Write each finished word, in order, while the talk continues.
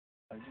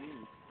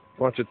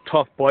Bunch of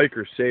tough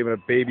bikers saving a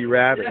baby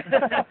rabbit.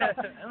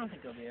 I don't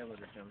think they'll be able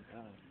to jump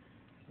down.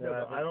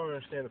 Yeah, I don't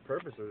understand the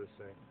purpose of this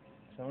thing.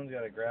 Someone's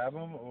got to grab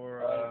them,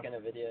 or I'm gonna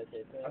videotape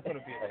it. that's gonna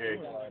be Here,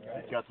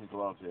 he's got some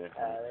gloves here.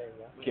 There you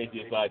go. In case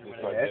he decides to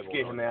start Let's nibbling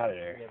get him on out of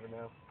there. You never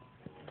know.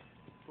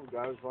 Some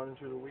guy was running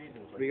through the weeds.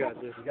 And was like, We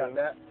got this. You got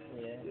that?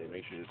 Yeah. it. Yeah,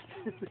 make sure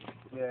it's...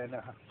 Yeah,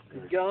 no.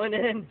 He's going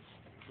in.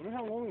 I wonder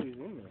how long he's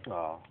in there.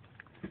 Oh.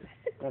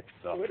 That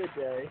sucks. What a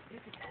day.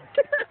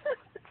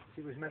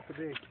 He was meant to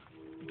be.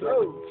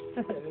 Whoa.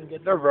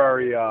 They're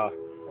very, Oh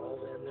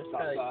man, they're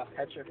probably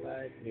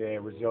petrified. yeah,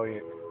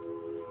 resilient.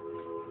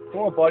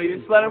 Come on, buddy.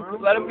 Just let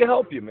him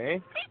help you,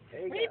 man.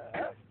 There you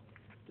go.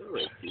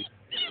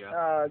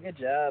 Oh, good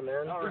job,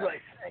 man.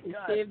 You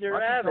saved your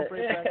rabbit.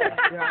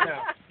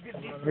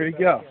 Where'd he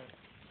go?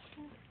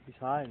 He's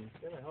hiding.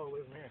 Where the hell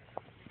lives in here?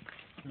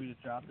 Should we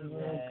just drop this?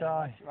 Yeah.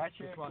 Guy. Watch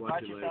yourself,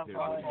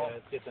 Paulie.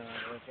 Let's get down.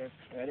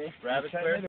 Ready? Rabbit square.